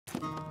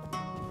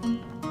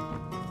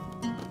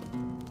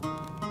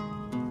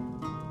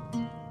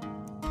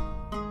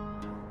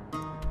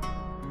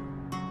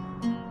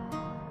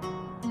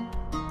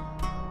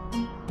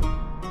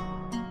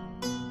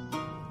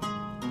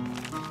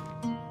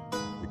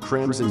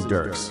Crimson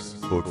Dirks,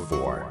 Book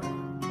 4.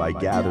 By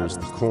gathers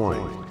the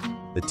coin.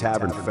 The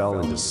tavern fell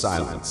into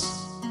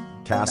silence.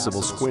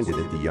 Cassible squinted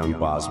at the young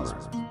Bosmer,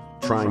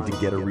 trying to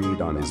get a read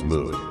on his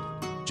mood.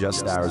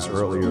 Just hours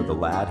earlier, the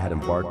lad had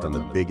embarked on the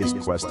biggest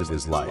quest of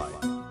his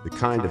life. The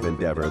kind of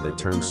endeavor that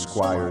turns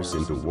squires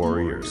into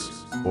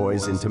warriors,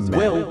 boys into men.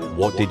 Well,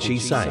 what did she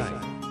say?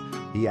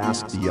 He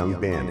asked the young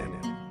bandit.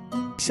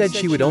 She said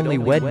she would only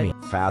wed me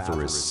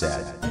Fatherus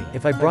said.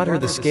 if I brought her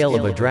the scale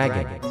of a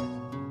dragon.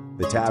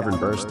 The tavern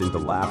burst into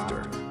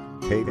laughter,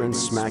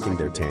 patrons smacking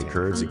their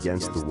tankards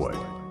against the wood.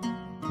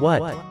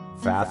 What?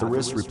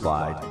 Fatherus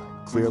replied,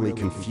 clearly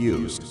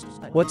confused.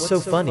 What's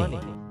so funny?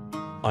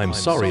 I'm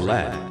sorry,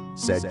 lad,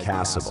 Said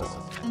Cassible.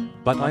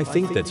 but I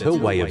think that's her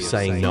way of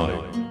saying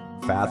no.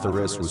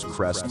 Fatherus was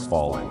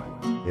crestfallen.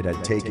 It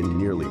had taken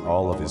nearly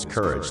all of his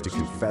courage to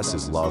confess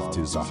his love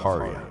to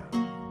Zaharia.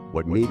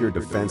 What meager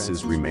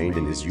defenses remained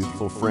in his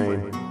youthful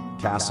frame,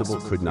 Cassible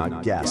could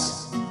not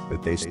guess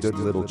that they stood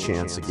little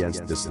chance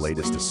against this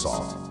latest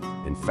assault.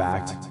 In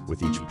fact,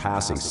 with each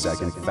passing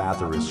second,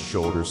 Fatherus'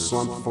 shoulders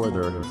slumped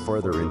further and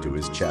further into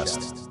his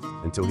chest,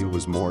 until he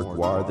was more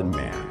guar than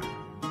man.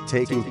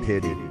 Taking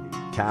pity,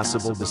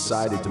 Cassible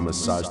decided to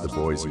massage the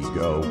boy's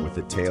ego with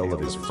the tale of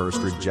his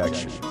first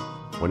rejection,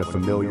 when a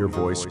familiar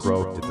voice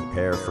croaked at the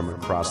pair from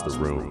across the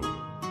room.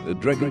 A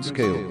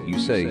dragonscale, you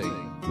say?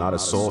 Not a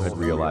soul had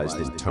realized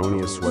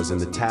Antonius was in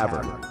the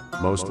tavern,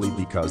 mostly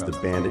because the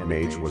bandit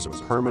mage was a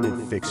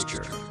permanent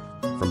fixture.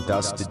 From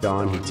dusk to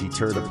dawn, he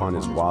teetered upon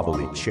his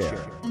wobbly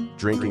chair,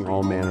 drinking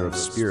all manner of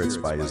spirits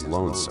by his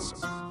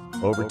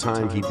lonesome. Over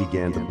time, he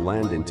began to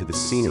blend into the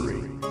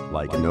scenery,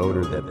 like an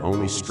odor that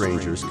only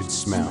strangers could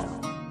smell.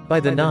 By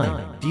the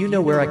 9, do you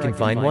know where I can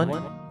find one?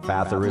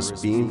 Fatherus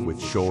beamed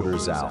with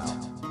shoulders out,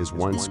 his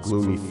once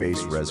gloomy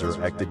face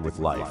resurrected with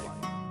life.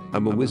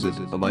 I'm a wizard,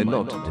 am I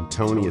not?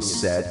 Antonius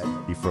said,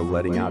 before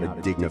letting out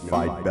a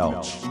dignified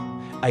belch.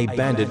 A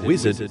bandit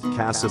wizard,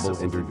 Cassible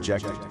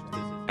interjected.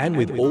 and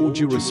with all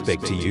due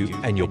respect to you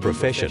and your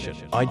profession,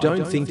 I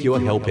don't think you're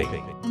helping.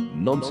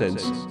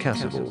 Nonsense,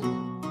 Cassible.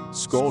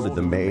 Scolded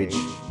the mage,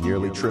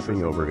 nearly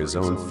tripping over his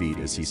own feet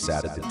as he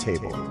sat at the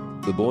table.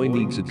 The boy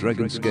needs a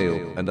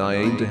dragonscale, and I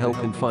aim to help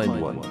him find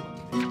one.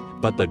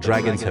 But the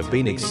dragons have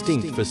been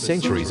extinct for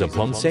centuries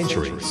upon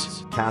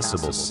centuries.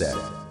 Cassible said.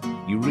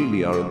 You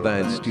really are a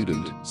bad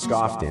student.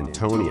 Scoffed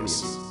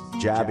Antonius,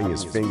 jabbing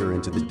his finger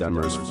into the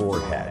Dunmer's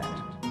forehead.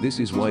 This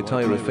is why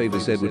Tyra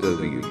favors Edward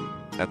over you.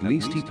 At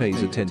least he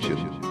pays attention.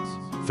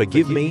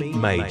 Forgive me,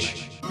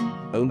 mage.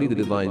 Only the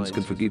divines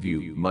can forgive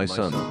you, my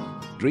son.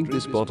 Drink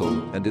this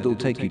bottle, and it'll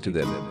take you to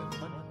them.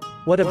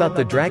 What about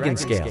the dragon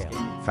scale?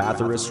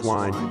 Fatherus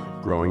whined,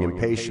 growing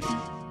impatient.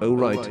 Oh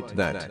right,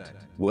 that.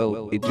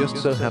 Well, it just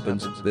so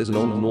happens there's an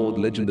old Nord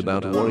legend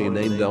about a warrior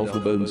named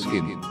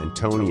Alpha-Bone-Skin,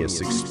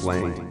 Antonius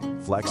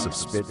explained, flecks of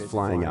spit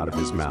flying out of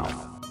his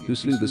mouth. who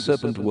slew the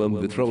serpent worm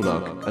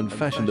Vithronarch and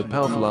fashioned a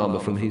powerful armor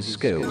from his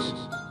scales.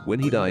 When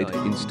he died,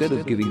 instead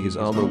of giving his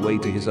armor away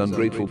to his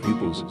ungrateful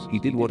pupils, he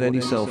did what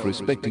any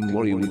self-respecting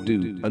warrior would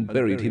do and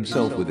buried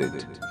himself with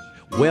it.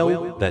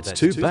 Well, that's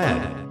too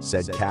bad,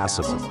 Said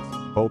Cassible,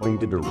 hoping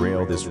to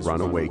derail this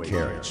runaway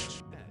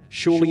carriage.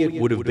 Surely it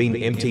would have been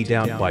emptied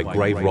out by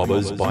grave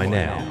robbers by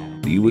now.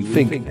 You would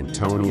think,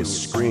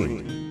 Antonius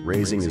screamed,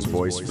 raising his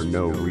voice for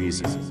no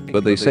reason.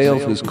 but they say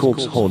Alpha's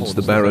corpse haunts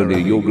the barrow near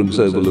Yorgrim's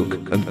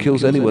Overlook and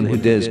kills anyone who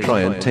dares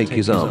try and take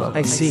his armor.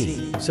 I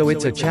see. So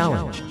it's a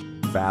challenge.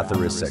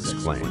 Fatherus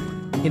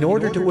exclaimed. In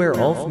order to wear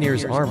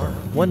Ulfnir's armor,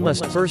 one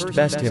must first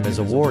best him as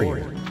a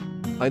warrior.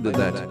 Either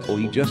that, or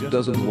he just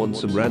doesn't want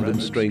some random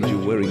stranger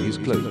wearing his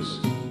clothes.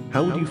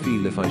 How would you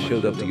feel if I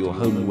showed up to your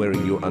home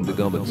wearing your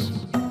undergarments?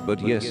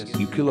 But yes,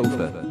 you kill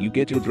Ulfa, you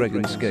get your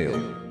dragon scale.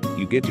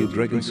 You get your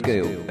dragon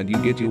scale, and you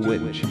get your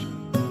wench.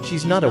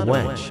 She's not a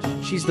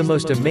wench. She's the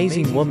most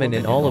amazing woman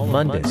in all of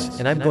Mundus,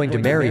 and I'm going to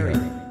marry her.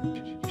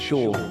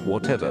 Sure,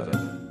 whatever.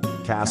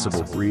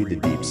 Cassible breathed a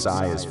deep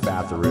sigh as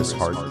Fatherus'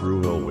 heart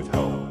grew ill with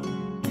hope.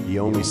 The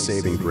only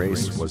saving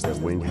grace was that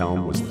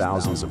Windhelm was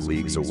thousands of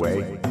leagues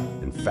away,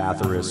 and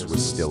Fatherus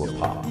was still a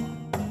pup.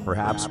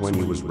 Perhaps when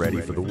he was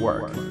ready for the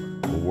work,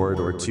 a word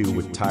or two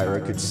with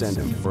Tyra could send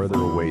him further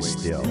away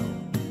still.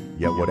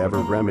 Yet whatever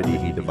remedy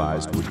he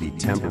devised would be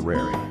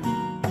temporary.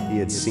 He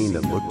had seen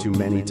it look too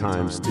many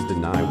times to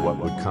deny what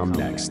would come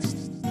next.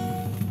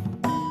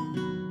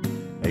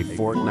 A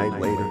fortnight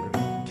later,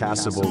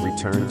 Cassible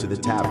returned to the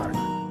tavern.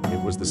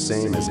 It was the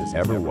same as it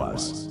ever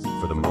was,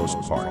 for the most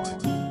part.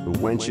 The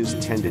wenches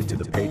tended to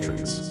the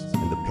patrons,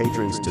 and the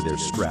patrons to their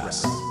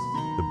stress.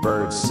 The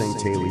birds sang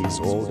tales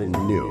old and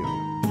new,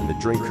 and the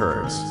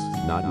drinkers,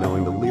 not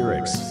knowing the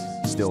lyrics,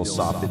 still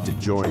saw fit to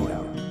join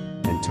them.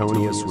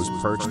 Antonius was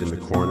perched in the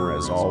corner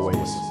as always,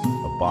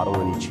 a bottle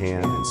in each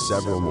hand and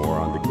several more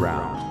on the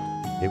ground.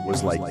 It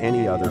was like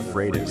any other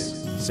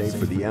Freitas, save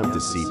for the empty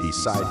seat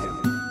beside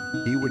him.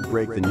 He would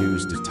break the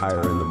news to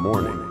Tyre in the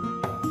morning.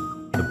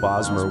 The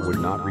Bosmer would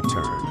not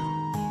return.